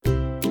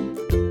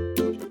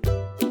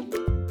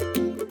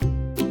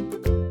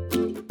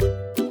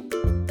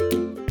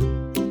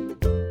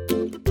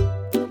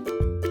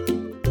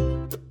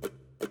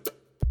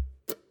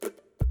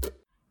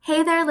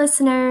Hey there,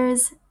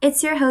 listeners!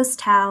 It's your host,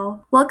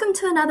 Tao. Welcome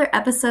to another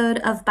episode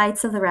of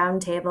Bites of the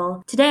Round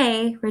Table.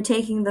 Today, we're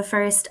taking the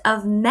first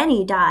of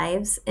many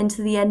dives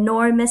into the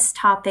enormous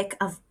topic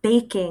of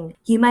baking.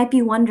 You might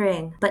be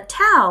wondering, but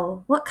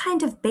Tao, what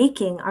kind of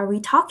baking are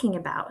we talking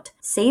about?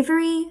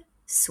 Savory?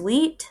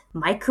 Sweet?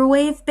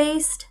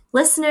 Microwave-based?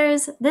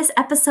 Listeners, this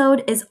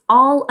episode is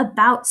all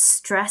about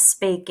stress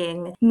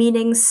baking,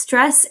 meaning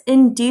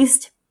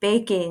stress-induced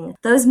baking.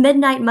 Those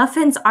midnight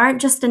muffins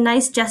aren't just a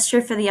nice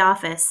gesture for the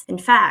office. In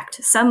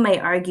fact, some may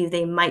argue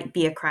they might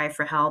be a cry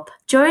for help.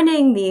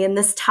 Joining me in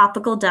this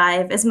topical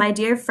dive is my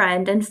dear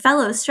friend and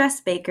fellow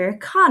stress baker,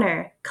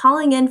 Connor,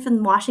 calling in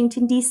from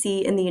Washington,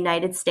 D.C. in the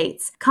United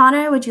States.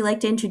 Connor, would you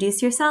like to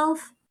introduce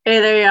yourself? Hey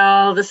there,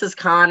 y'all. This is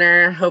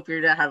Connor. Hope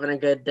you're having a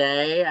good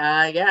day.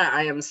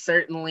 I am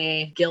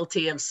certainly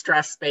guilty of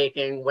stress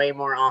baking way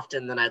more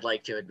often than I'd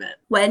like to admit.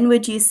 When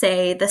would you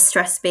say the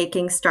stress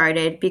baking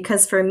started?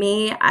 Because for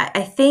me,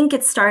 I think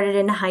it started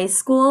in high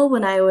school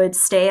when I would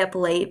stay up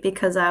late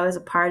because I was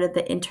a part of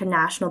the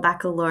International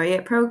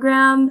Baccalaureate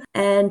program.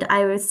 And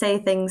I would say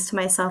things to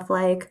myself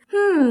like,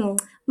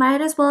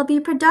 might as well be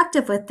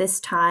productive with this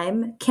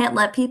time. Can't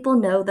let people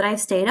know that I've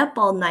stayed up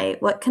all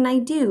night. What can I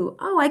do?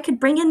 Oh, I could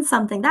bring in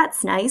something.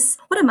 That's nice.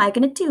 What am I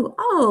going to do?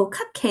 Oh,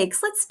 cupcakes.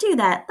 Let's do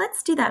that.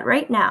 Let's do that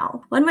right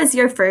now. When was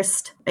your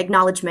first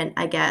acknowledgement,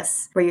 I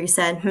guess, where you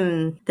said,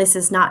 this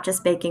is not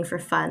just baking for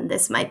fun.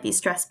 This might be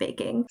stress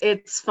baking?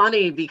 It's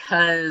funny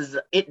because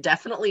it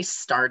definitely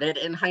started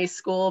in high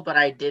school, but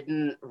I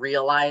didn't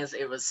realize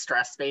it was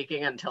stress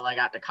baking until I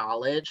got to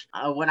college.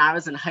 When I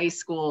was in high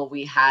school,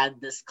 we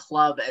had this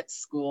club at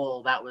school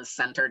that was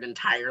centered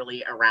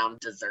entirely around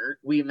dessert.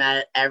 We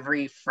met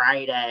every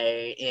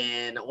Friday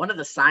in one of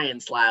the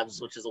science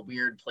labs, which is a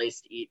weird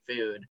place to eat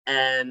food.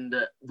 And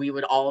we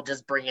would all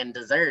just bring in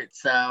dessert.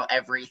 So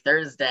every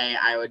Thursday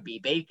I would be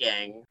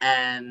baking.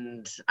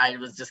 And I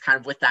was just kind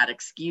of with that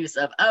excuse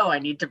of, I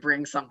need to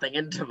bring something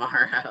in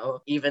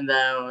tomorrow, even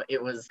though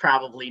it was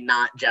probably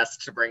not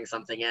just to bring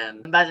something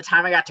in. And by the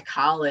time I got to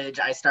college,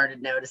 I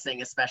started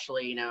noticing,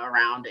 especially,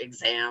 around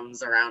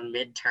exams, around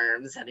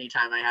midterms,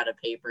 anytime I had a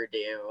paper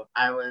due,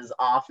 I was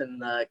off in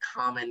the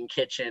common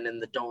kitchen in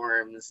the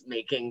dorms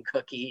making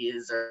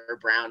cookies or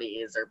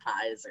brownies or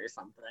pies or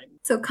something.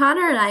 So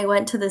Connor and I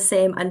went to the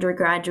same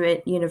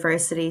undergraduate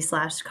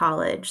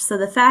university/college. So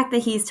the fact that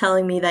he's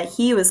telling me that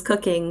he was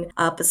cooking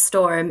up a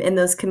storm in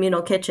those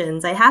communal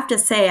kitchens, I have to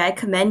say I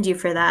commend you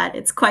for that.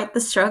 It's quite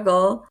the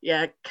struggle.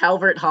 Yeah,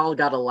 Calvert Hall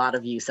got a lot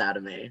of use out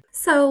of me.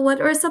 So what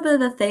were some of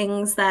the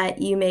things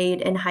that you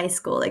made in high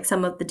school, like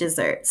some of the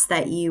desserts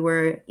that you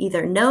were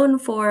either known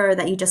for or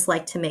that you just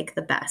liked to make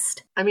the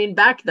best? I mean,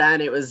 back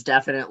then it was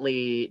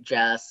definitely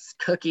just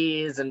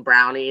cookies and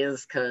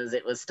brownies because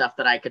it was stuff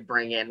that I could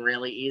bring in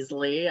really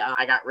easily.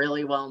 I got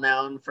really well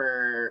known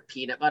for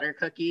peanut butter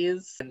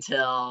cookies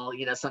until,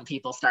 some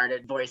people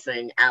started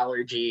voicing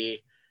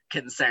allergy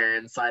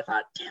concerns. So I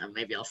thought, damn,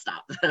 maybe I'll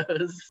stop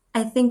those.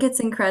 I think it's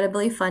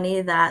incredibly funny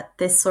that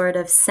this sort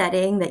of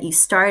setting that you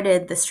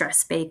started the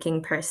stress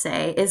baking per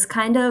se is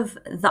kind of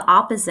the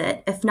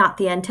opposite, if not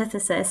the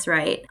antithesis,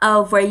 right,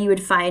 of where you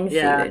would find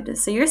food.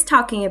 So you're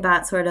talking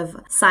about sort of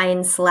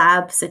science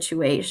lab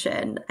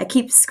situation. I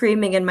keep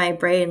screaming in my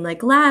brain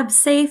like lab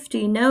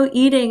safety, no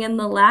eating in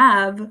the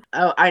lab.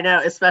 Oh, I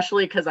know,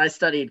 especially because I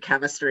studied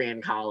chemistry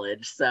in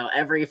college. So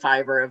every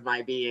fiber of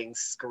my being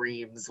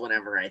screams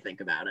whenever I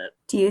think about it.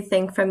 Do you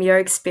think from your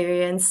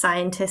experience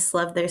scientists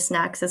love their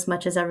snacks as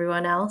much as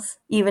everyone else,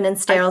 even in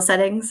sterile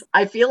settings?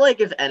 I feel like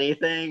if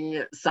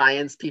anything,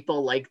 science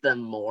people like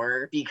them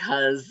more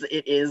because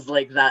it is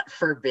like that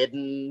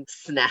forbidden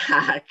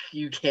snack.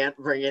 You can't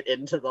bring it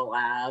into the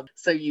lab.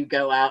 So you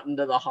go out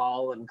into the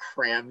hall and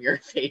cram your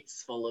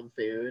face full of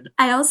food.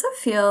 I also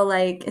feel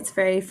like it's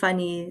very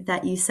funny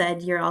that you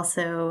said you're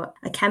also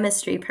a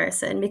chemistry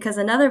person because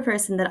another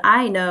person that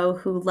I know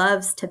who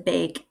loves to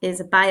bake is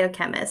a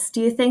biochemist.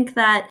 Do you think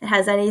that it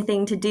has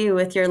anything to do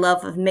with your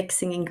love of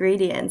mixing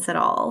ingredients at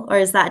all? Or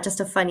is that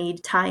just a funny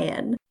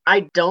tie-in?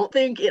 I don't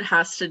think it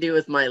has to do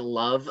with my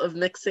love of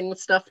mixing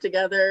stuff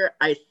together.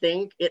 I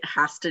think it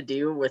has to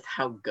do with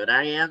how good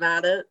I am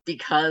at it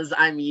because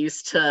I'm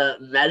used to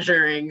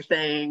measuring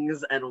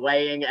things and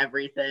weighing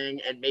everything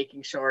and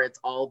making sure it's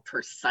all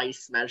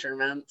precise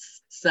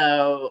measurements.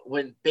 So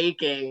when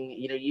baking,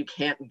 you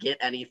can't get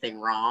anything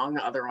wrong.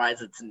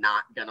 Otherwise, it's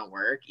not going to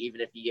work,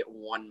 even if you get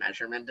one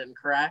measurement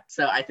incorrect.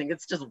 So I think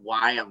it's just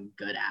why I'm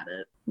good at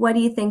it. What do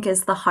you think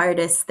is the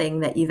hardest thing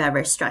that you've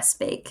ever stress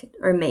baked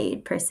or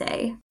made, per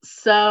se?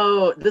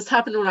 So this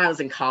happened when I was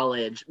in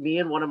college. Me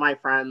and one of my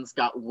friends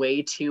got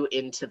way too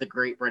into the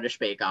Great British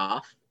Bake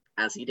Off,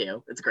 as you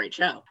do. It's a great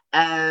show.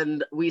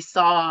 And we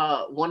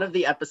saw one of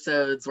the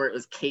episodes where it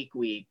was Cake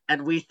Week,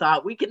 and we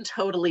thought we can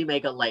totally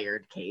make a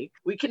layered cake.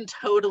 We can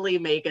totally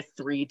make a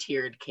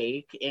 3-tiered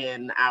cake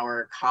in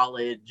our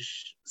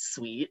college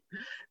suite.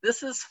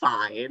 This is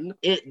fine.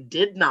 It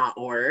did not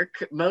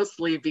work,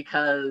 mostly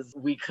because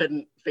we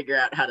couldn't figure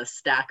out how to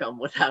stack them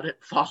without it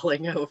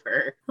falling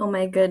over. Oh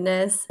my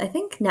goodness. I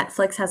think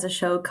Netflix has a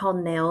show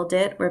called Nailed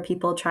It where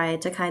people try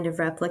to kind of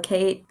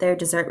replicate their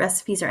dessert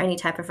recipes or any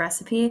type of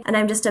recipe. And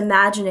I'm just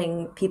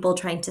imagining people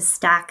trying to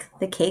stack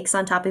the cakes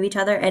on top of each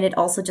other and it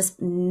also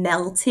just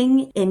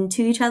melting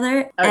into each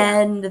other. Oh, yeah.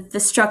 And the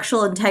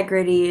structural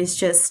integrity is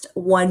just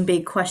one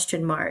big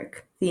question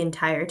mark the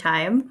entire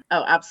time.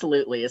 Oh,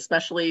 absolutely.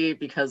 Especially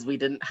because we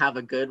didn't have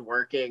a good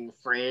working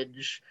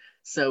fridge.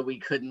 So we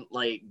couldn't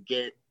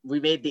we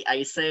made the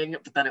icing,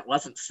 but then it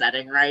wasn't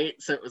setting right.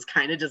 So it was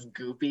kind of just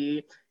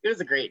goopy. It was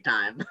a great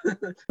time.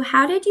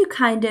 How did you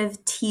kind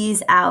of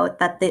tease out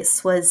that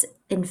this was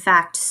in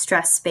fact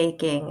stress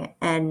baking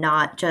and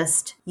not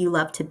just you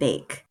love to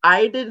bake?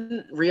 I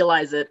didn't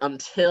realize it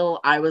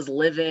until I was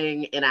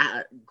living in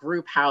a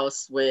group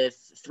house with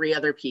 3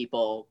 other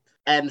people.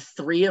 And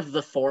 3 of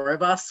the 4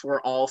 of us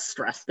were all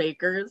stress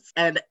bakers.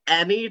 And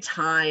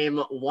anytime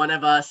one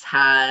of us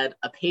had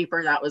a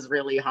paper that was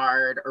really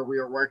hard, or we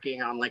were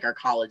working on our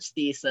college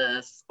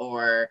thesis,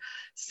 or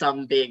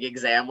some big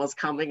exam was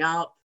coming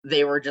up,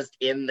 they were just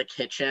in the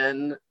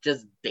kitchen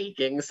just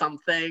baking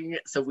something.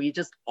 So we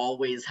just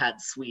always had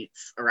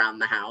sweets around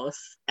the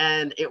house.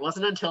 And it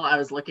wasn't until I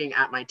was looking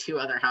at my 2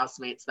 other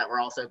housemates that were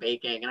also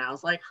baking. And I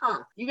was like,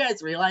 you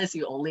guys realize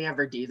you only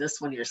ever do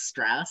this when you're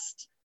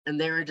stressed? And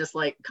they were just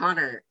like,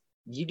 Connor,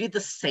 you do the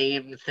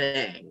same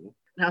thing.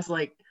 And I was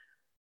like,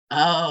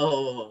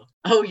 oh,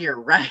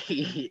 you're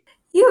right.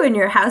 You and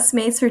your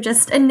housemates were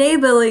just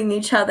enabling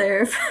each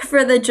other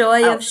for the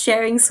joy of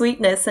sharing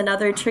sweetness and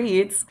other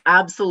treats.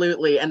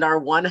 Absolutely. And our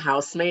one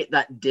housemate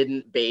that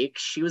didn't bake,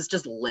 she was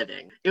just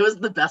living. It was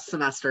the best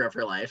semester of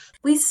her life.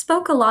 We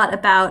spoke a lot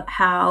about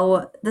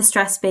how the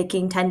stress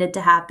baking tended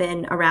to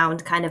happen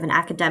around kind of an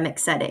academic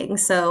setting.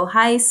 So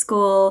high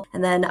school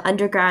and then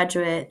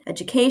undergraduate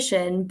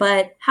education.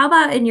 But how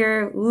about in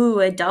your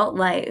adult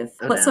life?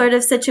 What sort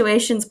of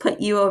situations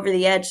put you over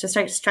the edge to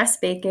start stress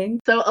baking?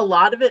 So a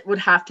lot of it would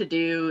have to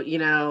do,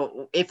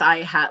 if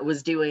I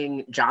was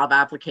doing job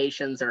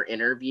applications or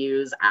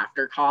interviews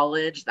after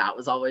college, that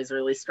was always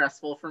really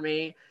stressful for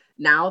me.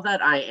 Now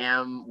that I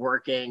am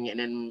working and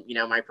in,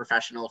 my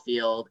professional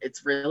field,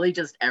 it's really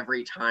just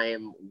every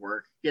time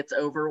work gets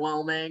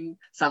overwhelming.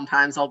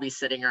 Sometimes I'll be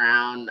sitting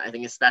around, I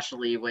think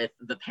especially with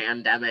the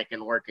pandemic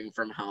and working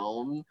from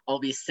home, I'll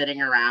be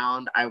sitting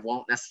around. I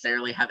won't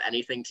necessarily have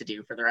anything to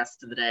do for the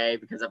rest of the day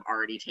because I've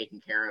already taken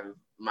care of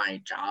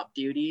my job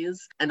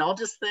duties. And I'll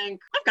just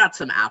think, I've got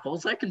some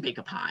apples, I can bake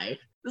a pie.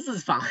 This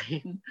is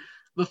fine.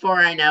 Before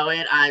I know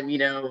it, I'm,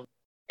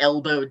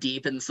 elbow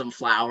deep in some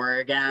flour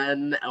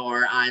again,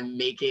 or I'm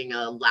making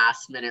a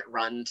last minute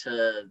run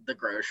to the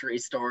grocery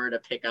store to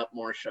pick up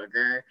more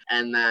sugar,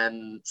 and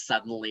then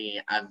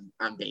suddenly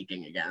I'm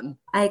baking again.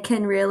 I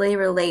can really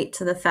relate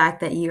to the fact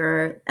that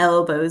you're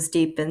elbows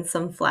deep in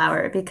some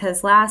flour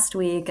because last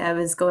week I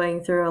was going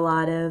through a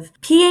lot of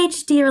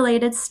PhD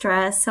related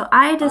stress, so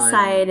I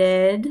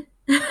decided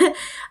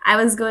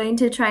I was going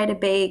to try to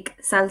bake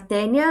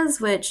salteñas,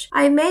 which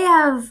I may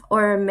have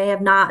or may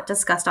have not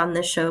discussed on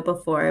this show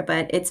before,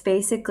 but it's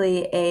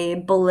basically a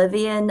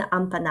Bolivian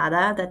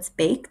empanada that's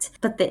baked,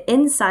 but the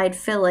inside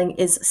filling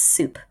is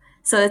soup.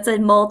 So it's a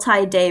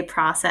multi-day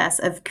process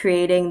of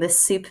creating the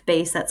soup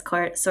base that's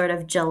sort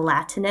of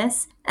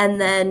gelatinous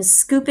and then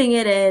scooping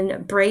it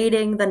in,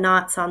 braiding the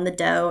knots on the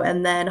dough,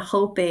 and then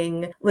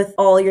hoping with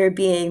all your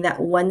being that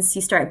once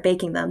you start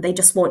baking them, they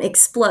just won't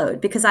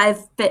explode. Because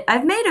I've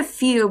made a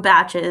few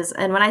batches,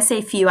 and when I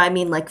say few, I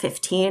mean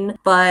 15,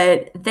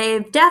 but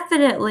they've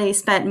definitely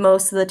spent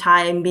most of the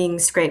time being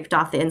scraped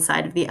off the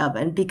inside of the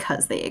oven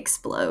because they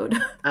explode.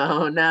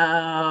 Oh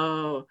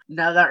no.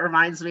 No, that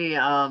reminds me,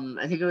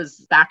 I think it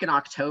was back in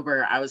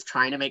October, I was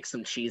trying to make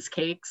some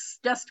cheesecakes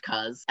just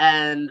cuz.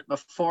 And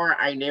before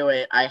I knew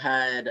it, I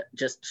had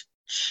just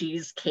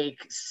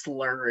cheesecake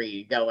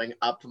slurry going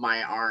up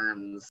my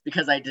arms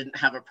because I didn't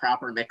have a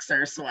proper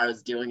mixer, so I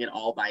was doing it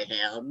all by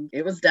hand.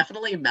 It was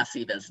definitely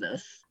messy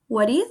business.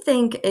 What do you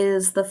think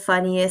is the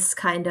funniest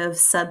kind of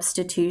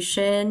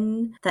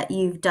substitution that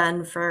you've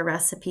done for a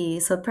recipe?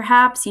 So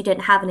perhaps you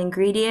didn't have an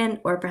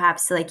ingredient, or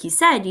perhaps, like you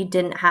said, you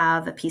didn't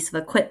have a piece of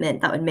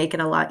equipment that would make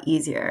it a lot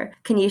easier.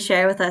 Can you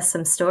share with us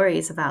some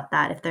stories about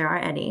that, if there are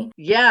any?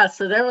 Yeah,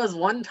 so there was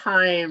one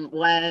time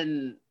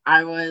when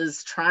I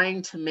was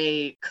trying to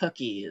make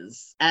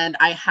cookies and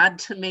I had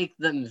to make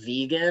them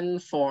vegan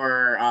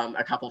for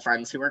a couple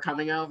friends who were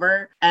coming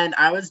over. And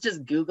I was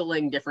just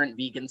Googling different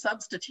vegan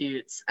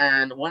substitutes.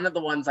 And one of the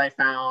ones I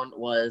found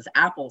was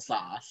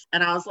applesauce.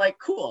 And I was like,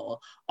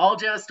 cool, I'll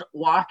just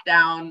walk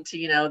down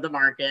to, the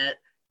market,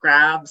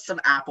 grab some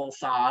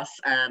applesauce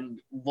and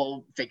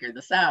we'll figure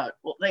this out.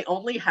 Well, they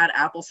only had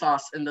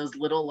applesauce in those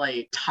little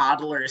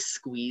toddler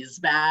squeeze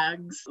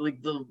bags,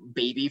 like the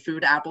baby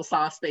food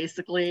applesauce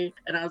basically.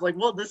 And I was like,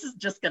 well, this is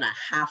just gonna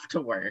have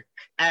to work.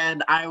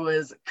 And I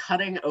was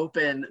cutting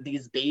open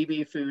these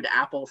baby food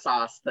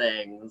applesauce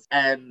things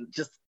and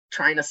just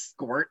trying to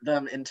squirt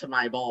them into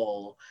my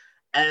bowl.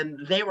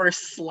 And they were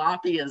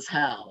sloppy as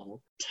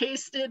hell.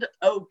 tasted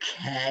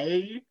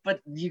okay,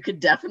 but you could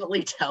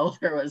definitely tell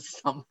there was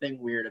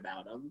something weird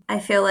about them. I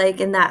feel like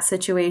in that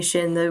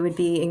situation, they would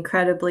be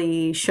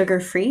incredibly sugar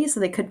free, so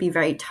they could be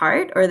very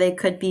tart, or they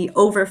could be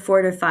over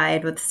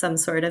fortified with some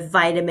sort of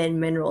vitamin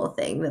mineral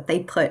thing that they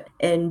put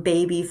in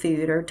baby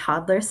food or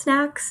toddler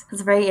snacks.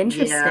 It's very Yeah,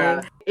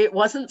 interesting. it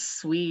wasn't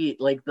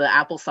sweet. Like the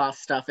applesauce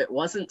stuff, it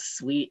wasn't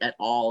sweet at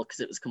all because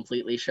it was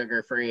completely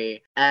sugar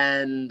free.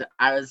 And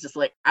I was just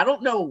like, I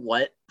don't know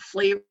what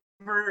flavor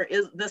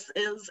is.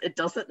 It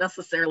doesn't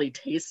necessarily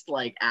taste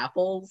like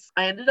apples.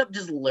 I ended up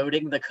just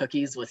loading the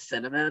cookies with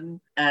cinnamon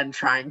and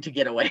trying to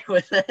get away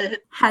with it.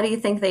 How do you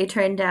think they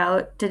turned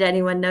out? Did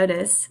anyone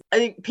notice? I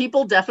think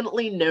people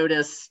definitely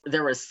noticed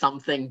there was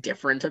something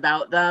different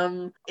about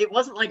them. It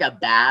wasn't like a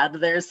bad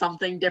there's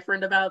something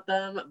different about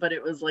them, but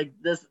it was like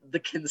the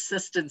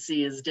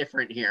consistency is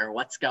different here.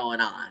 What's going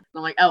on? And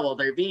I'm like, oh well,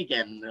 they're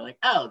vegan. They're like,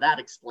 oh, that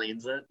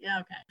explains it. Yeah,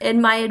 okay. In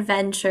my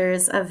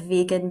adventures of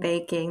vegan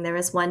baking, there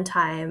was one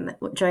time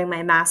during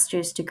my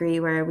master's degree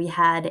where we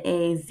had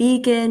a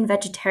vegan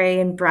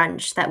vegetarian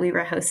brunch that we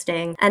were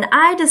hosting. And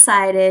I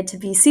decided to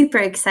be super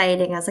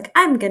exciting. I was like,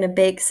 I'm going to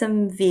bake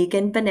some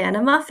vegan banana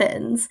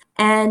muffins.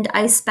 And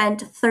I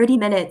spent 30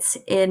 minutes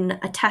in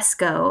a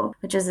Tesco,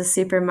 which is a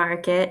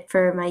supermarket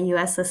for my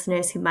US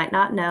listeners who might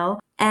not know.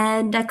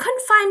 And I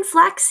couldn't find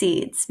flax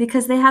seeds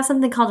because they have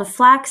something called a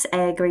flax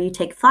egg where you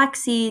take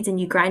flax seeds and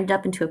you grind it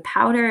up into a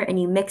powder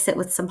and you mix it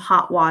with some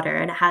hot water,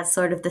 and it has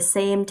sort of the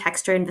same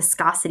texture and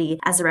viscosity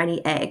as a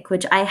runny egg,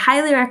 which I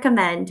highly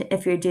recommend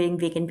if you're doing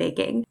vegan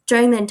baking.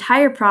 During the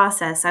entire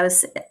process, I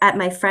was at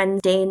my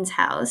friend Dane's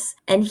house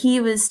and he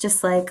was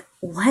just like,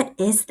 what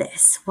is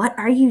this? What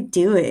are you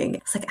doing?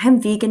 It's like, I'm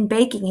vegan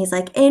baking. He's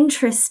like,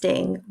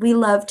 interesting. We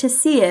love to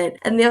see it.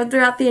 And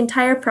throughout the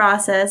entire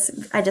process,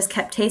 I just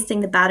kept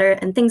tasting the batter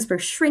and things were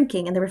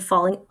shrinking and they were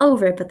falling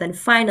over. But then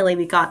finally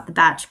we got the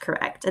batch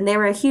correct and they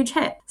were a huge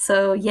hit.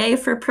 So yay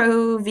for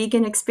pro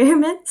vegan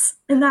experiments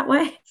in that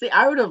way. See,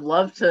 I would have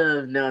loved to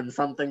have known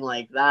something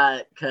like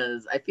that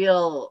because I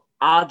feel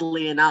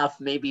oddly enough,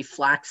 maybe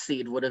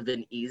flaxseed would have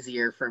been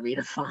easier for me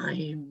to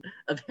find.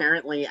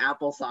 Apparently,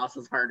 applesauce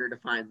is harder to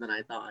find than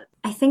I thought.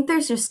 I think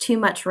there's just too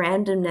much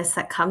randomness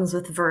that comes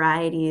with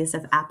varieties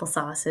of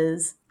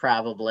applesauces.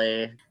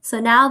 Probably.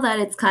 So now that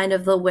it's kind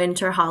of the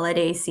winter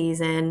holiday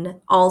season,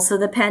 also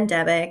the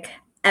pandemic,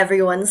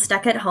 everyone's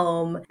stuck at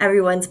home.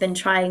 Everyone's been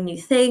trying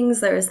new things.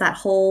 There was that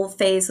whole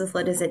phase with,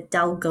 what is it,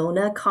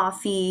 Dalgona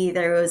coffee.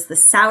 There was the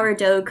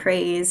sourdough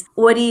craze.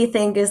 What do you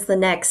think is the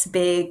next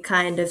big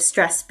kind of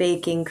stress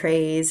baking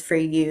craze for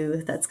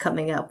you that's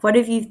coming up? What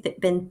have you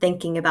been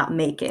thinking about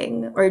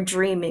making or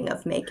dreaming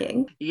of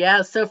making?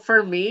 Yeah, so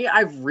for me,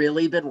 I've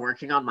really been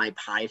working on my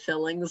pie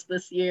fillings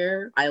this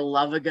year. I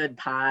love a good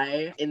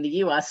pie. In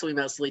the US, we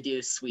mostly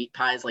do sweet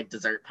pies, like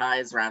dessert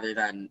pies, rather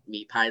than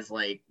meat pies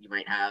like you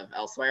might have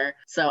elsewhere.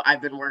 So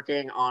I've been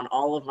working on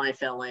all of my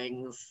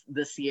fillings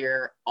this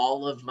year.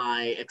 All of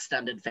my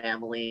extended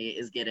family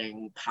is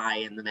getting pie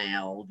in the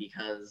mail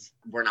because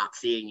we're not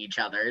seeing each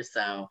other.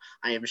 So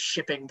I am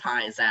shipping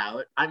pies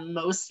out. I'm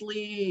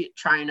mostly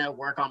trying to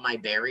work on my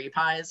berry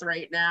pies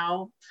right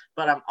now,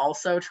 but I'm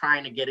also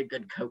trying to get a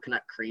good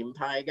coconut cream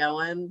pie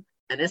going.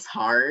 And it's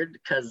hard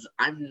because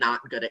I'm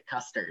not good at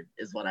custard,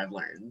 is what I've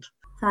learned.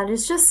 That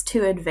is just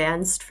too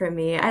advanced for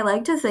me. I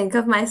like to think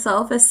of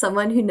myself as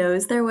someone who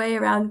knows their way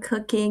around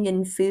cooking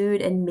and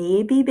food and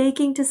maybe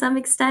baking to some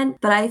extent,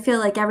 but I feel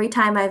like every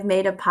time I've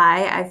made a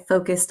pie, I've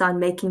focused on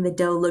making the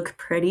dough look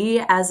pretty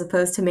as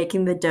opposed to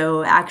making the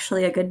dough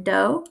actually a good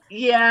dough.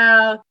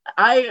 Yeah,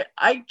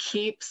 I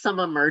keep some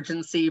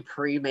emergency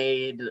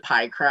pre-made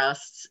pie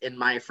crusts in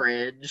my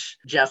fridge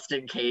just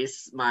in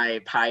case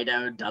my pie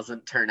dough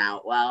doesn't turn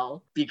out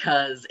well,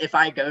 because if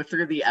I go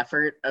through the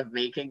effort of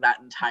making that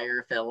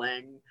entire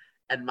filling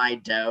and my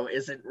dough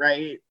isn't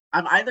right,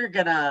 I'm either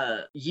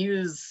gonna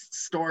use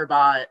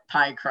store-bought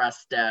pie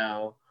crust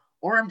dough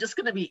or I'm just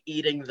gonna be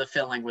eating the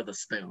filling with a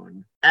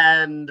spoon.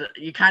 And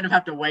you kind of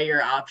have to weigh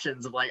your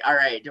options of like, all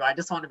right, do I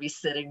just want to be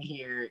sitting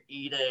here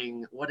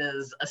eating what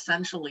is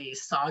essentially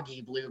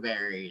soggy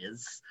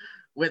blueberries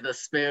with a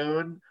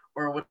spoon,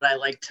 or would I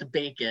like to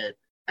bake it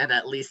and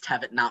at least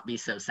have it not be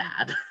so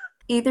sad?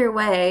 Either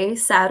way,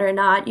 sad or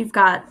not, you've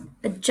got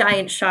a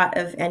giant shot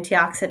of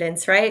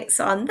antioxidants, right?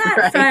 So on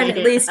that front, at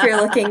Right. least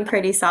you're looking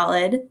pretty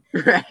solid.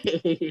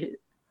 Right.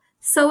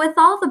 So with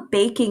all the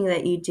baking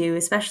that you do,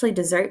 especially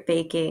dessert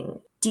baking,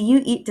 do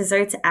you eat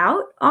desserts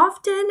out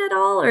often at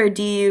all? Or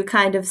do you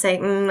kind of say,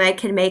 I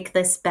can make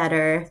this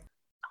better?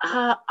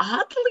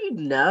 Oddly,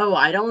 no.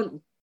 I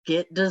don't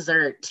get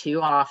dessert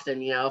too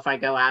often. You know, if I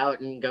go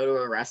out and go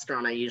to a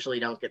restaurant, I usually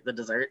don't get the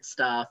dessert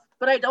stuff.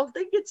 But I don't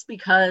think it's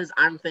because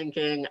I'm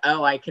thinking,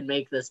 oh, I can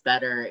make this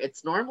better.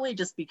 It's normally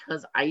just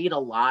because I eat a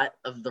lot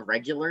of the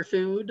regular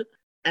food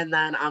and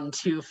then I'm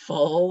too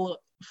full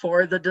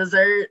for the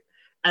dessert.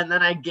 And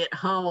then I get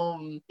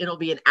home, it'll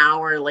be an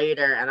hour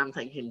later, and I'm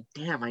thinking,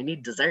 damn, I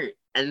need dessert.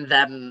 And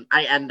then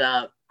I end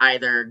up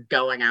either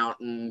going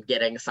out and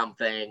getting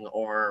something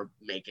or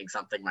making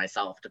something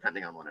myself,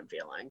 depending on what I'm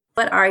feeling.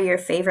 What are your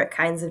favorite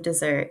kinds of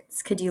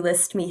desserts? Could you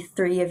list me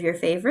 3 of your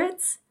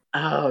favorites?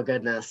 Oh,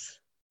 goodness.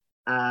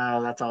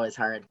 That's always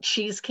hard.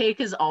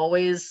 Cheesecake is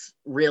always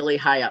really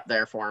high up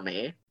there for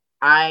me.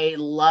 I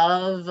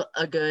love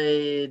a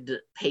good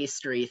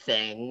pastry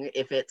thing.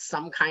 If it's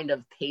some kind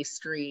of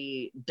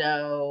pastry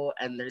dough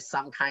and there's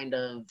some kind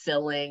of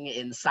filling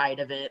inside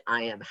of it,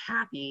 I am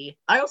happy.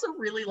 I also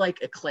really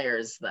like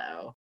eclairs,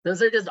 though.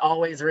 Those are just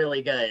always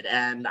really good.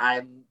 And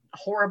I'm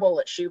horrible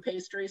at choux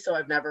pastry, so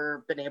I've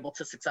never been able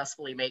to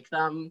successfully make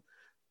them.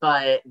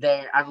 But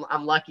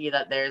I'm lucky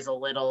that there's a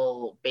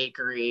little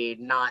bakery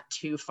not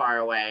too far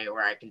away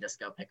where I can just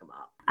go pick them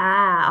up.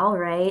 Ah, all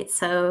right.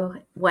 So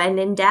when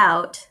in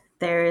doubt,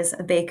 there's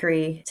a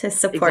bakery to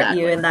support you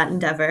Exactly. in that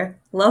endeavor.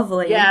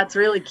 Lovely. Yeah, it's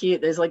really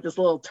cute. There's like this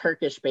little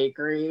Turkish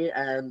bakery,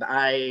 and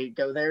I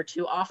go there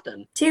too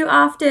often. Too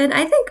often,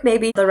 I think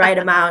maybe the right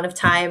amount of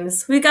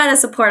times. We got to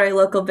support our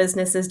local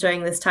businesses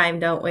during this time,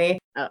 don't we?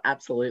 Oh,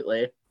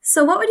 absolutely.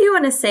 So, what would you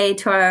want to say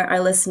to our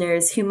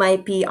listeners who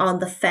might be on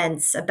the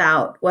fence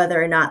about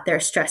whether or not they're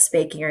stress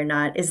baking or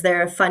not? Is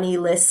there a funny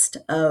list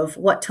of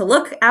what to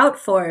look out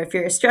for if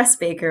you're a stress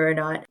baker or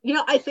not?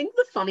 I think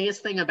the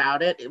funniest thing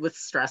about it with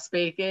stress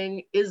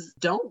baking is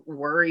don't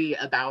worry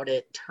about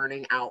it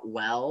turning out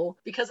well,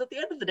 because at the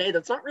end of the day,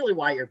 that's not really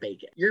why you're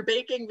baking. You're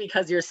baking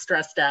because you're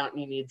stressed out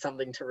and you need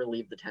something to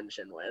relieve the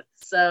tension with.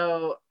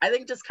 So I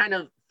think just kind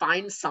of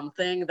find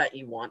something that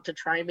you want to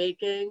try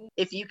making.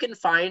 If you can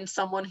find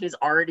someone who's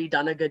already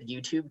done a good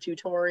YouTube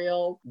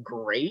tutorial,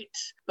 great.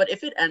 But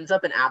if it ends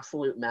up an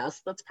absolute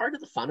mess, that's part of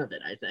the fun of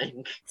it, I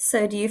think.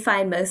 So, do you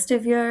find most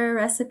of your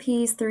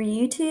recipes through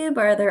YouTube,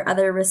 or are there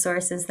other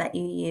resources that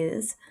you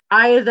use?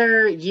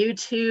 Either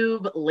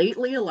YouTube,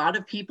 lately a lot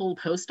of people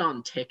post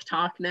on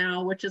TikTok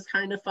now, which is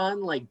kind of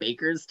fun. Like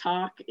Baker's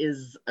Talk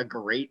is a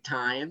great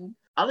time.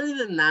 Other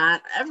than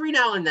that, every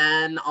now and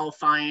then I'll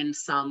find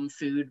some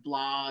food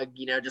blog,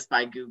 just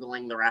by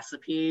Googling the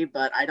recipe,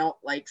 but I don't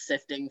like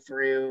sifting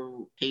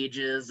through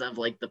pages of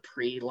like the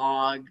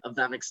pre-log of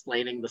them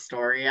explaining the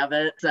story of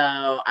it.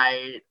 So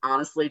I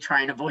honestly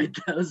try and avoid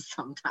those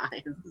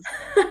sometimes.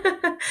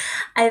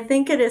 I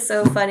think it is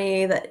so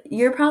funny that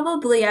you're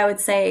probably, I would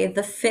say,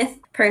 the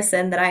 5th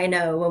person that I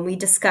know when we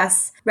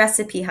discuss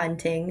recipe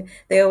hunting.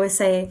 They always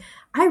say,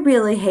 I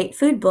really hate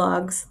food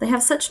blogs. They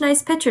have such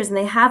nice pictures and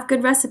they have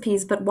good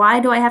recipes, but why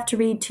do I have to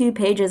read 2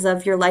 pages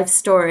of your life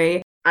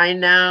story? I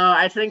know.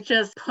 I think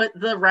just put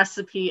the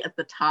recipe at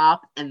the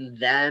top and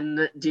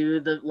then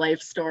do the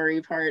life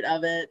story part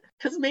of it.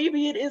 Because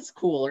maybe it is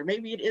cool or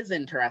maybe it is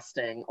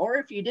interesting. Or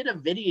if you did a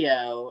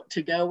video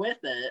to go with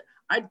it,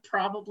 I'd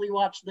probably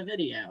watch the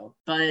video.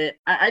 But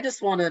I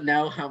just want to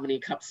know how many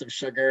cups of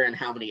sugar and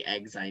how many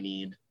eggs I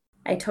need.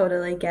 I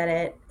totally get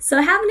it.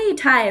 So, how many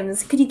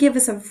times could you give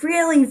us a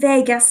really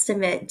vague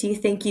estimate do you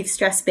think you've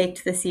stress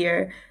baked this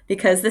year?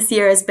 Because this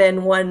year has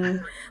been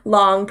one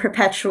long,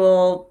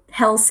 perpetual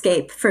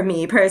hellscape for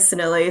me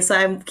personally. So,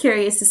 I'm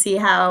curious to see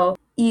how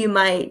you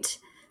might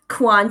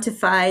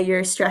quantify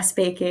your stress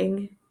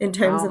baking in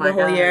terms Oh of the my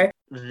whole God. year.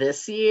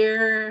 This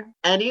year,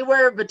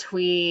 anywhere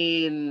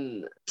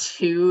between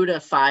 2 to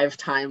 5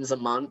 times a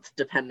month,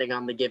 depending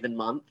on the given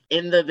month.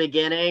 In the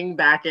beginning,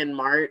 back in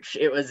March,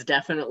 it was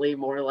definitely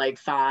more like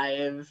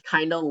 5,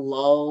 kind of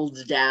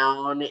lulled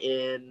down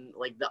in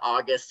like the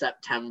August,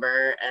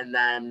 September, and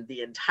then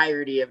the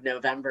entirety of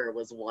November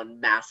was one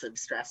massive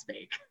stress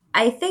bake.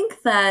 I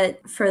think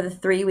that for the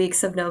 3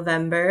 weeks of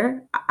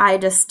November, I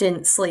just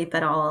didn't sleep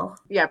at all.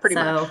 Yeah, pretty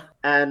much. So,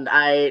 And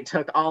I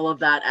took all of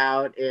that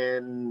out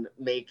in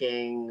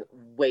making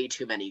way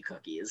too many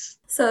cookies.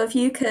 so if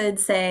you could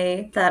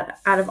say that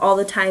out of all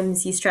the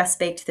times you stress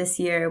baked this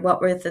year, what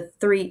were the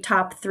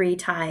top 3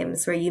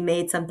 times where you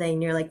made something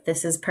and you're like,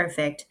 this is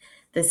perfect.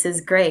 This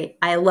is great.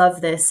 I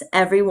love this.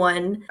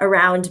 Everyone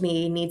around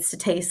me needs to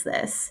taste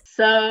this.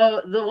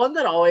 So the one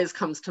that always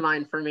comes to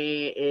mind for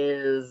me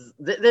is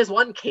there's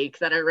one cake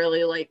that I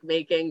really like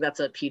making that's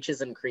a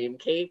peaches and cream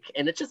cake,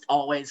 and it just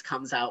always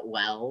comes out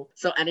well.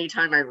 So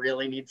anytime I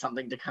really need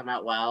something to come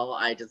out well,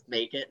 I just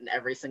make it, and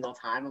every single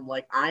time I'm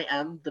like, I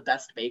am the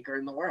best baker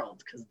in the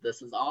world because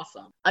this is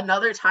awesome.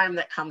 Another time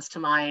that comes to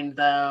mind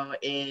though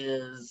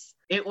is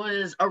it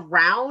was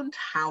around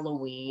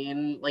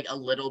Halloween, like a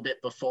little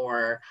bit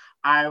before.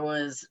 I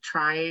was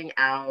trying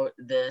out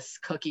this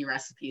cookie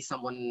recipe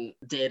someone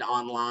did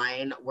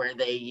online where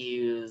they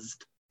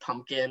used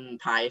pumpkin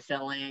pie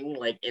filling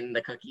like in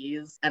the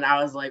cookies. And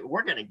I was like,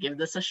 we're going to give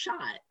this a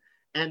shot.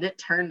 And it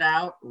turned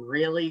out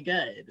really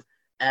good.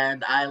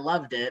 And I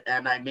loved it.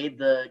 And I made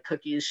the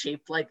cookies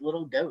shaped like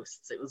little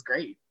ghosts. It was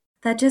great.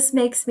 That just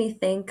makes me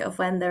think of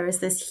when there was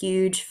this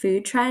huge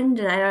food trend,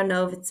 and I don't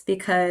know if it's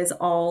because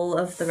all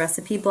of the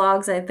recipe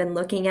blogs I've been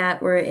looking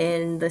at were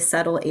in the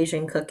subtle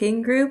Asian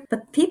cooking group,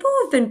 but people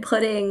have been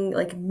putting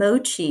like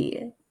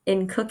mochi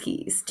in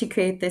cookies to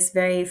create this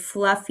very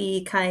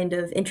fluffy kind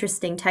of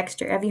interesting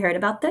texture. Have you heard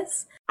about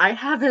this? I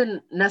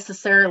haven't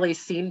necessarily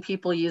seen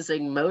people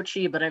using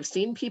mochi, but I've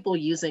seen people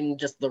using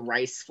just the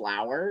rice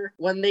flour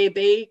when they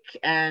bake,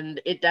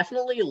 and it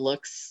definitely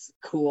looks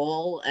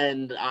cool.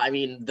 And I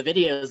mean, the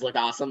videos look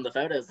awesome, the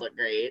photos look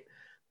great,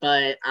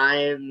 but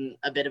I'm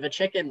a bit of a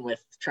chicken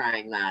with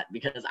trying that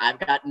because I've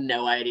got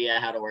no idea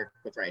how to work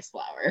with rice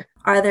flour.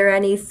 Are there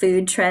any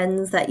food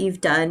trends that you've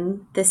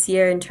done this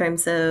year in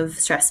terms of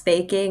stress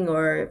baking,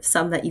 or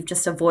some that you've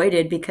just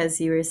avoided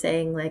because you were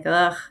saying like,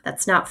 ugh,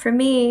 that's not for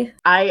me?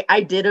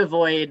 I did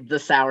avoid the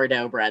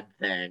sourdough bread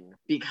thing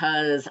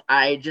because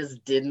I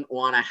just didn't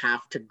want to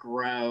have to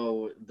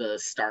grow the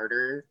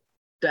starter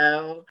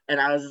dough,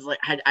 and I was just like,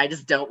 I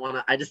just don't want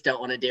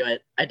to do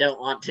it. I don't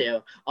want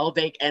to. I'll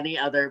bake any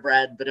other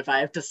bread, but if I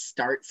have to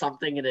start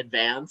something in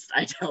advance,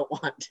 I don't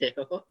want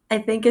to. I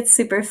think it's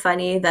super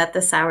funny that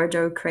the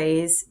sourdough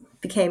craze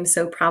became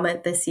so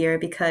prominent this year,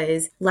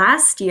 because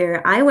last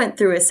year I went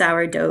through a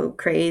sourdough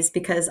craze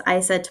because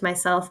I said to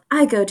myself,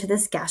 I go to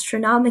this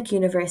gastronomic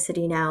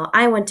university now.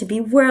 I want to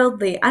be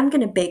worldly. I'm going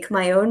to bake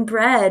my own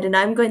bread and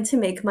I'm going to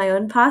make my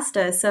own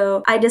pasta.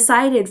 So I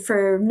decided,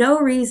 for no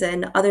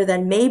reason other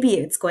than maybe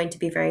it's going to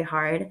be very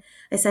hard,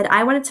 I said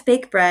I wanted to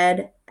bake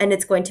bread and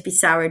it's going to be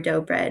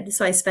sourdough bread.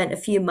 So I spent a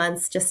few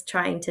months just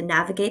trying to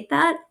navigate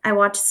that. I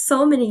watched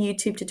so many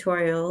YouTube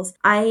tutorials.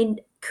 I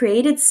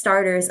created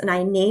starters and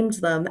I named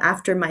them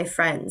after my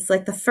friends.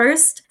 Like the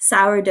first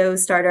sourdough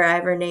starter I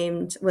ever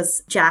named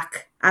was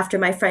Jack, after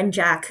my friend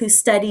Jack, who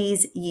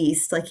studies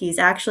yeast. Like he's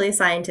actually a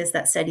scientist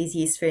that studies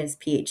yeast for his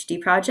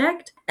PhD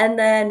project. And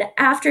then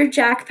after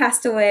Jack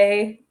passed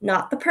away,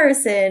 not the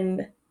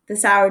person, the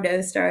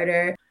sourdough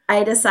starter,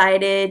 I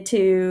decided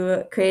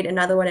to create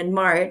another one in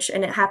March,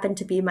 and it happened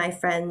to be my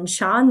friend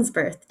Sean's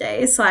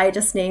birthday. So I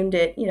just named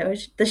it,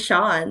 the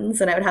Seans,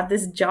 and I would have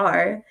this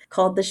jar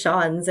called the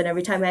Seans. And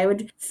every time I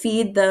would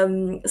feed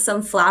them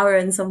some flour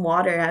and some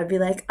water, I would be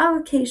like,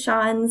 oh, okay,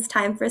 Sean's,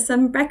 time for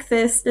some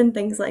breakfast and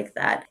things like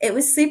that. It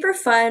was super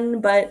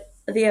fun, but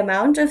the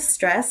amount of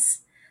stress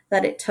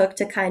that it took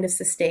to kind of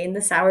sustain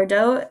the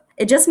sourdough,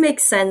 it just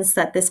makes sense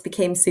that this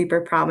became super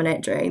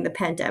prominent during the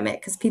pandemic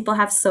because people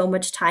have so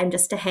much time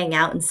just to hang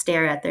out and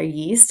stare at their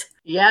yeast.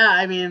 Yeah,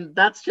 I mean,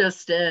 that's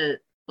just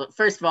it. But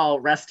first of all,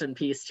 rest in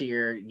peace to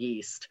your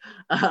yeast.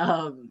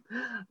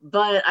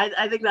 But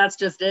I think that's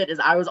just it, is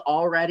I was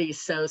already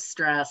so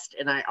stressed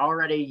and I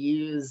already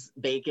use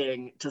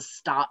baking to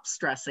stop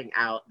stressing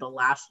out. The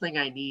last thing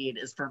I need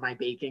is for my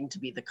baking to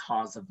be the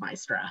cause of my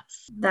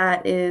stress.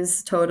 That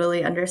is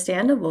totally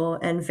understandable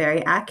and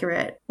very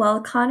accurate.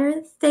 Well,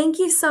 Connor, thank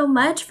you so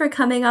much for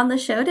coming on the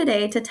show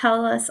today to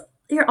tell us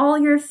all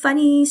your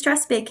funny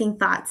stress baking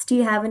thoughts. Do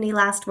you have any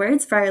last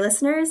words for our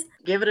listeners?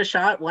 Give it a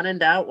shot. When in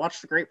doubt,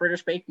 watch the Great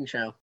British Baking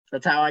Show.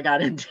 That's how I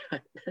got into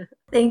it.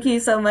 Thank you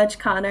so much,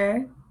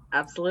 Connor.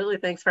 Absolutely.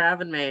 Thanks for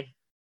having me.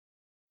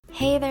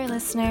 Hey there,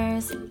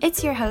 listeners.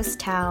 It's your host,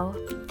 Tao.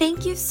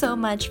 Thank you so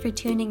much for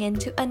tuning in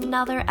to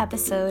another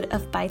episode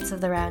of Bites of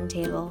the Round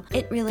Table.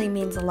 It really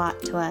means a lot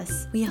to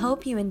us. We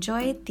hope you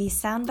enjoyed these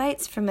sound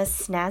bites from a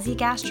snazzy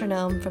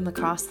gastronome from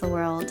across the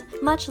world.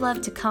 Much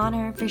love to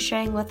Connor for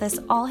sharing with us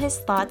all his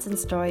thoughts and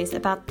stories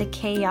about the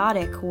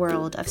chaotic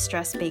world of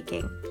stress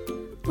baking.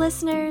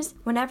 Listeners,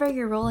 whenever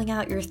you're rolling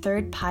out your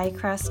third pie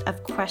crust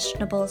of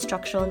questionable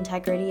structural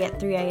integrity at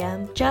 3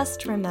 a.m.,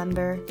 just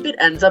remember, if it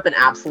ends up an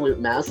absolute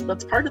mess,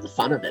 that's part of the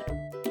fun of it.